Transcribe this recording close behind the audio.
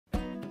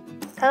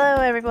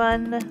Hello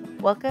everyone!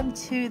 Welcome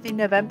to the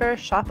November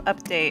shop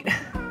update.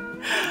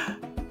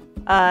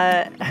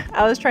 I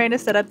was trying to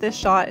set up this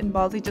shot and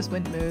Bosley just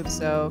wouldn't move,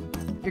 so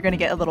you're gonna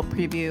get a little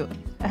preview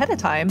ahead of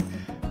time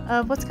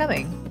of what's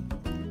coming.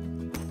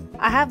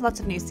 I have lots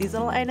of new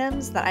seasonal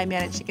items that I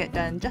managed to get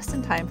done just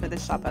in time for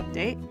this shop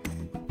update,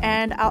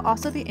 and I'll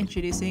also be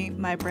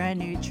introducing my brand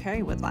new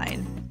cherry wood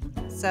line.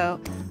 So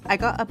I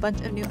got a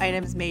bunch of new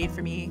items made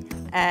for me,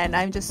 and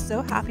I'm just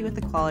so happy with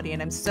the quality,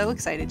 and I'm so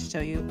excited to show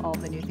you all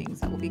the new things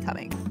that will be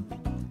coming.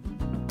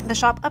 The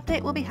shop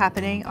update will be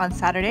happening on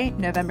Saturday,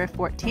 November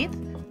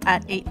 14th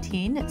at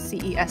 18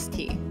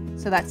 CEST.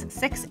 So that's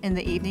 6 in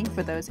the evening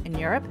for those in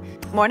Europe,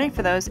 morning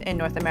for those in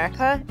North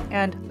America,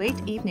 and late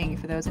evening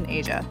for those in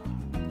Asia.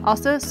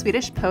 Also,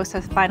 Swedish Post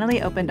has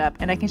finally opened up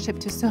and I can ship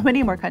to so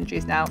many more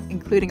countries now,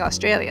 including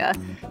Australia.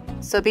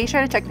 So be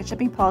sure to check the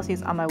shipping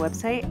policies on my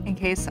website in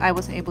case I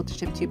wasn't able to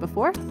ship to you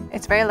before.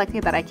 It's very likely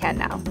that I can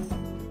now.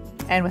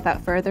 And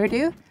without further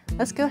ado,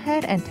 let's go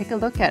ahead and take a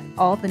look at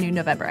all the new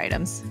November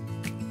items.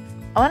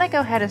 I want to go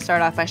ahead and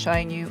start off by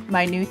showing you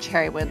my new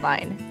cherry wood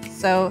line.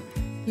 So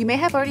you may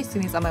have already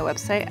seen these on my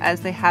website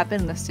as they have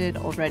been listed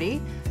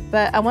already,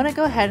 but I want to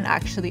go ahead and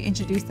actually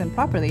introduce them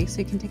properly so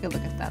you can take a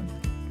look at them.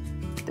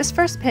 This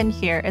first pin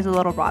here is a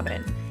little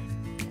robin,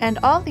 and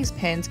all of these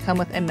pins come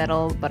with a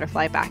metal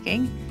butterfly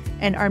backing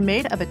and are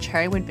made of a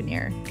cherry wood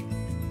veneer.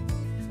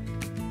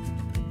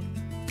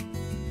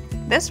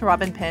 This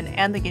robin pin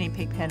and the guinea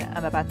pig pin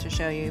I'm about to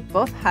show you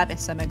both have a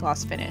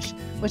semi-gloss finish,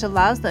 which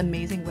allows the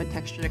amazing wood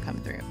texture to come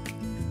through.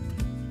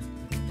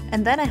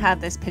 And then I have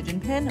this pigeon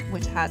pin,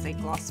 which has a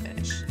gloss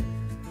finish.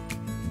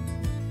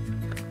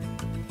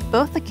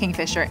 Both the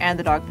kingfisher and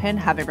the dog pin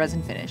have a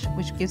resin finish,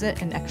 which gives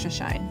it an extra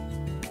shine.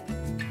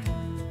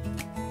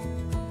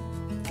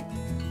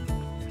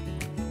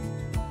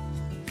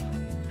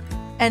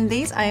 And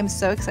these I am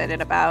so excited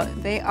about.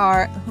 They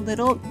are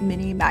little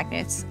mini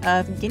magnets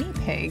of guinea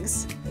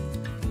pigs.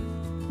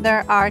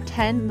 There are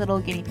 10 little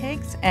guinea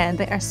pigs and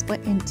they are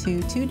split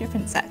into 2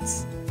 different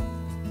sets.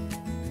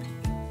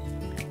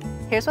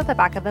 Here's what the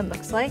back of them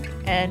looks like,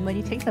 and when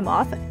you take them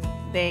off,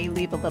 they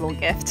leave a little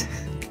gift.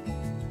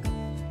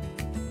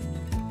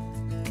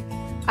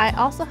 I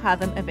also have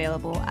them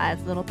available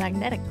as little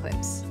magnetic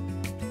clips.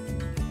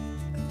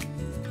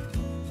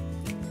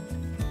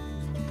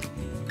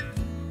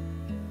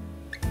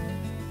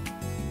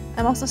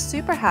 I'm also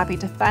super happy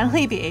to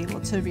finally be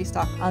able to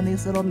restock on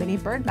these little mini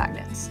bird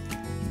magnets.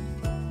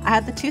 I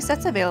have the 2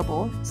 sets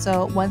available,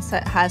 so one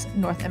set has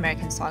North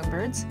American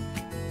songbirds,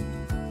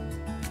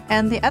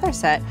 and the other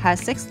set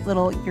has 6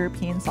 little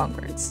European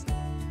songbirds.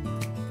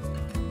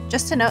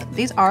 Just to note,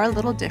 these are a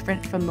little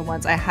different from the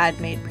ones I had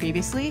made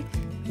previously.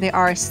 They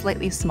are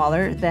slightly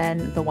smaller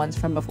than the ones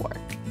from before.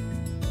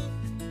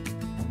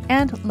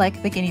 And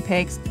like the guinea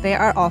pigs, they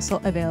are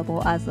also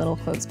available as little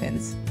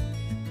clothespins.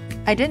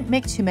 I didn't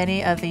make too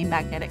many of the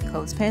magnetic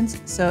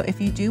clothespins, so if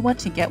you do want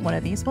to get one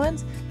of these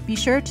ones, be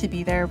sure to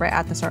be there right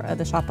at the start of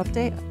the shop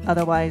update,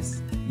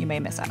 otherwise you may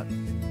miss out.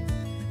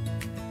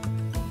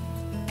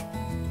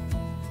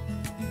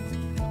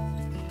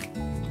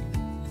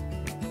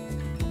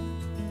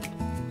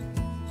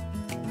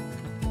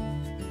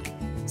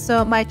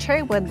 So my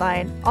cherry wood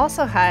line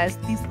also has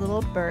these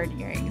little bird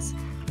earrings.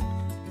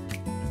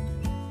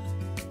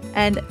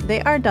 And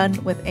they are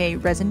done with a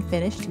resin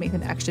finish to make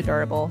them extra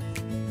durable.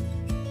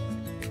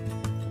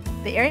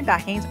 The earring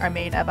backings are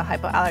made of a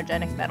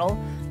hypoallergenic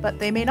metal, but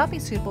they may not be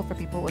suitable for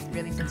people with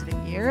really sensitive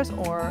ears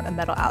or a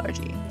metal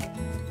allergy.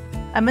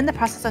 I'm in the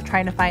process of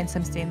trying to find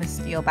some stainless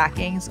steel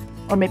backings,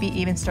 or maybe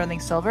even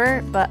sterling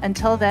silver, but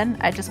until then,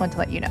 I just want to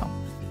let you know.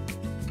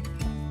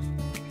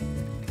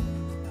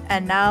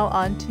 And now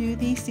on to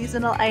the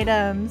seasonal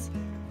items.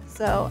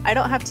 So I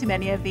don't have too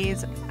many of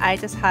these. I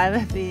just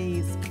have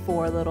these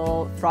 4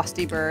 little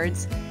frosty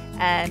birds,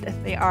 and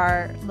they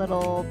are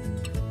little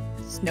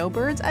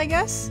snowbirds, I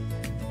guess,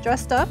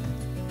 dressed up.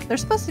 They're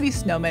supposed to be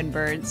snowman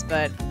birds,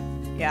 but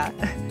yeah.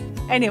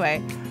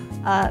 Anyway,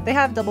 they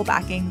have double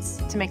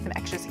backings to make them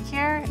extra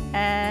secure,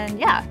 and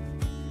yeah,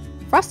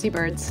 frosty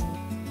birds.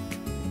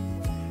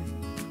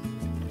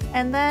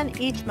 And then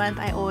each month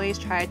I always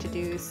try to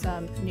do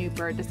some new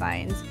bird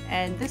designs,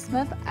 and this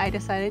month I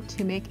decided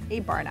to make a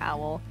barn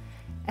owl.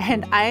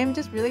 And I am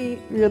just really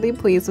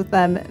pleased with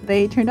them.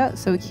 They turned out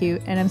so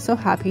cute, and I'm so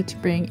happy to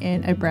bring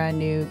in a brand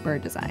new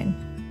bird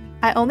design.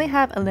 I only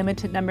have a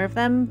limited number of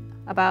them,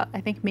 about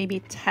I think maybe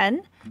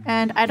 10,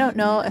 and I don't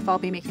know if I'll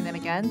be making them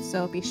again,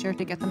 so be sure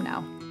to get them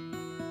now.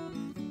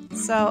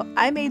 So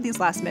I made these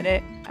last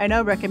minute. I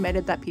know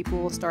recommended that people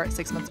will start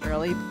 6 months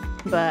early,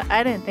 but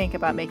I didn't think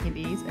about making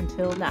these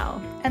until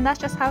now, and that's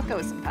just how it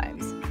goes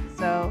sometimes.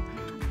 So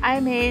I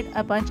made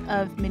a bunch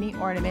of mini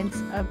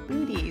ornaments of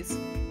booties.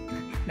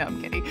 No,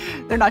 I'm kidding.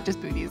 They're not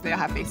just booties, they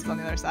have faces on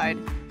the other side.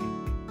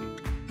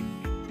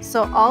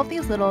 So all of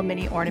these little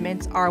mini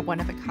ornaments are one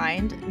of a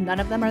kind. None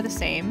of them are the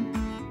same,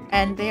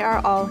 and they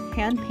are all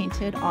hand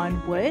painted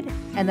on wood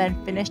and then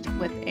finished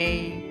with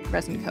a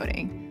resin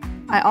coating.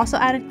 I also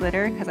added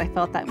glitter because I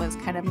felt that was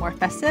kind of more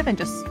festive and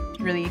just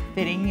really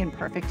fitting and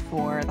perfect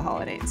for the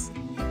holidays.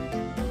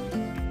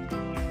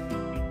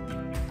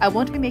 I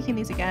won't be making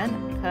these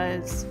again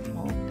because,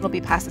 well, it'll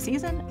be past the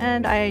season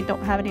and I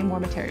don't have any more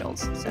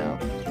materials. So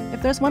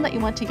if there's one that you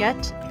want to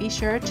get, be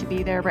sure to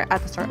be there right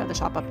at the start of the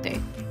shop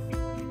update.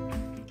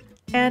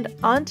 And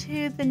on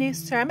to the new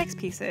ceramics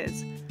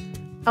pieces.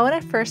 I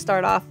want to first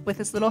start off with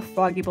this little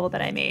froggy bowl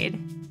that I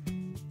made.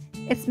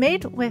 It's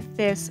made with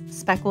this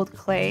speckled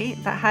clay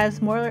that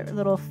has more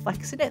little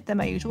flecks in it than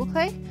my usual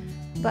clay,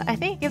 but I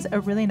think it gives a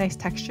really nice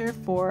texture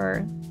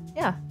for,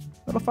 yeah,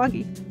 little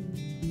froggy.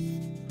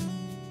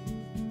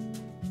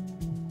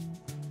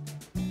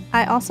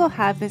 I also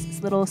have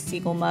this little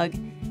seagull mug,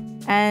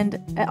 and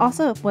it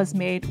also was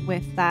made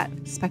with that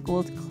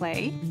speckled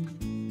clay.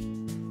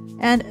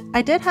 And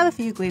I did have a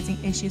few glazing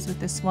issues with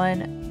this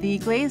one. The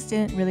glaze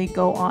didn't really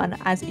go on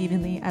as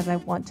evenly as I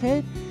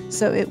wanted,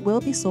 so it will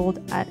be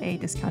sold at a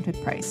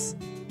discounted price.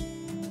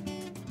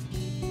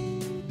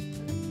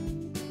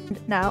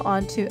 Now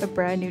on to a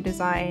brand new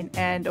design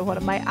and one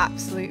of my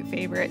absolute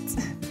favorites.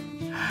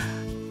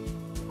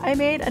 I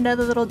made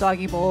another little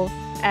doggy bowl,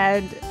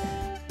 and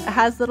it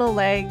has little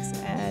legs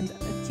and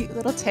a cute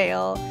little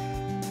tail,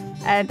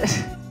 and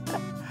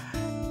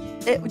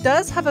it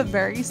does have a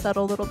very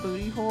subtle little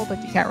booty hole,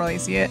 but you can't really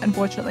see it,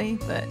 unfortunately,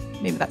 but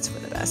maybe that's for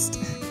the best.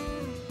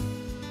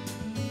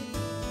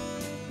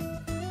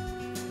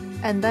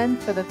 And then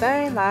for the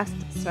very last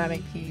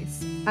ceramic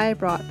piece, I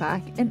brought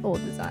back an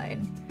old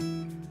design,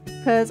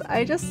 because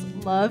I just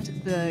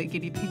loved the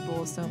guinea pig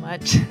bowl so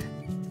much.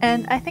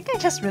 And I think I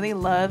just really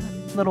love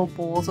little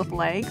bowls with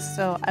legs,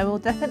 so I will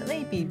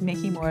definitely be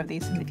making more of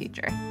these in the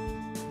future.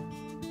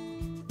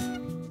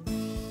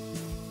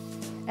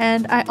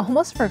 And I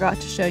almost forgot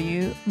to show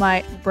you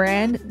my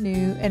brand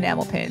new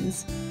enamel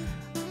pins.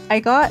 I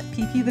got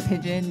PP the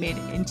Pigeon made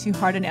into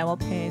hard enamel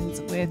pins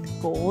with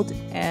gold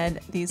and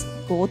these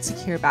gold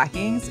secure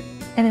backings.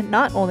 And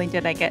not only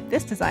did I get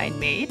this design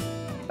made,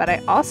 but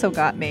I also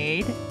got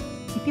made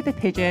PP the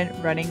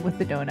Pigeon running with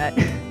the donut.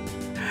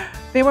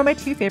 They were my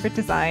two favorite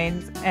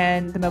designs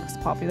and the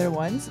most popular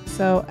ones,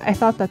 so I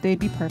thought that they'd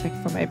be perfect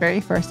for my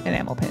very first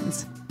enamel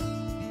pins.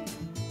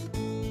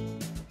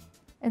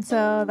 And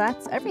so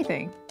that's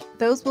everything.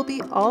 Those will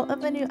be all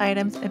of the new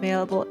items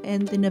available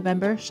in the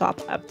November shop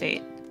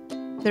update.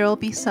 There will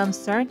be some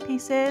ceramic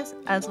pieces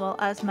as well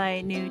as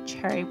my new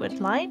cherry wood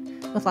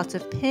line with lots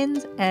of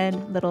pins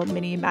and little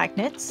mini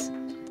magnets,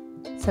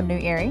 some new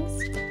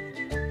earrings,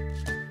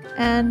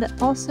 and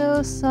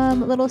also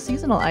some little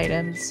seasonal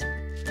items.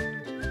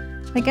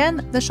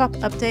 Again, the shop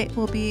update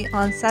will be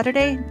on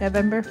Saturday,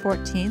 November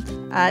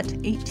 14th at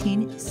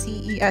 18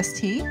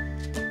 CEST,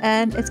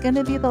 and it's going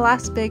to be the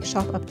last big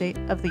shop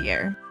update of the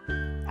year.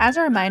 As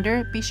a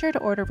reminder, be sure to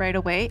order right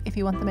away if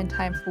you want them in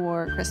time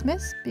for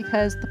Christmas,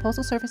 because the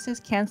postal services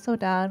can slow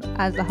down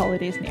as the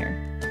holidays near.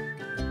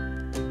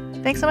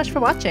 Thanks so much for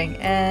watching,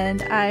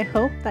 and I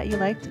hope that you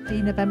liked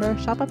the November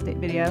shop update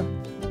video.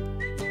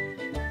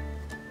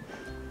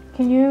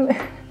 Can you...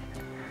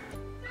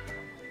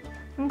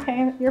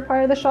 Okay, you're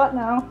part of the shot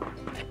now.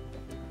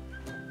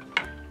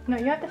 No,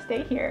 you have to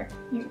stay here.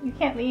 You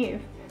can't leave.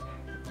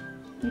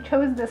 You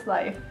chose this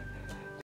life.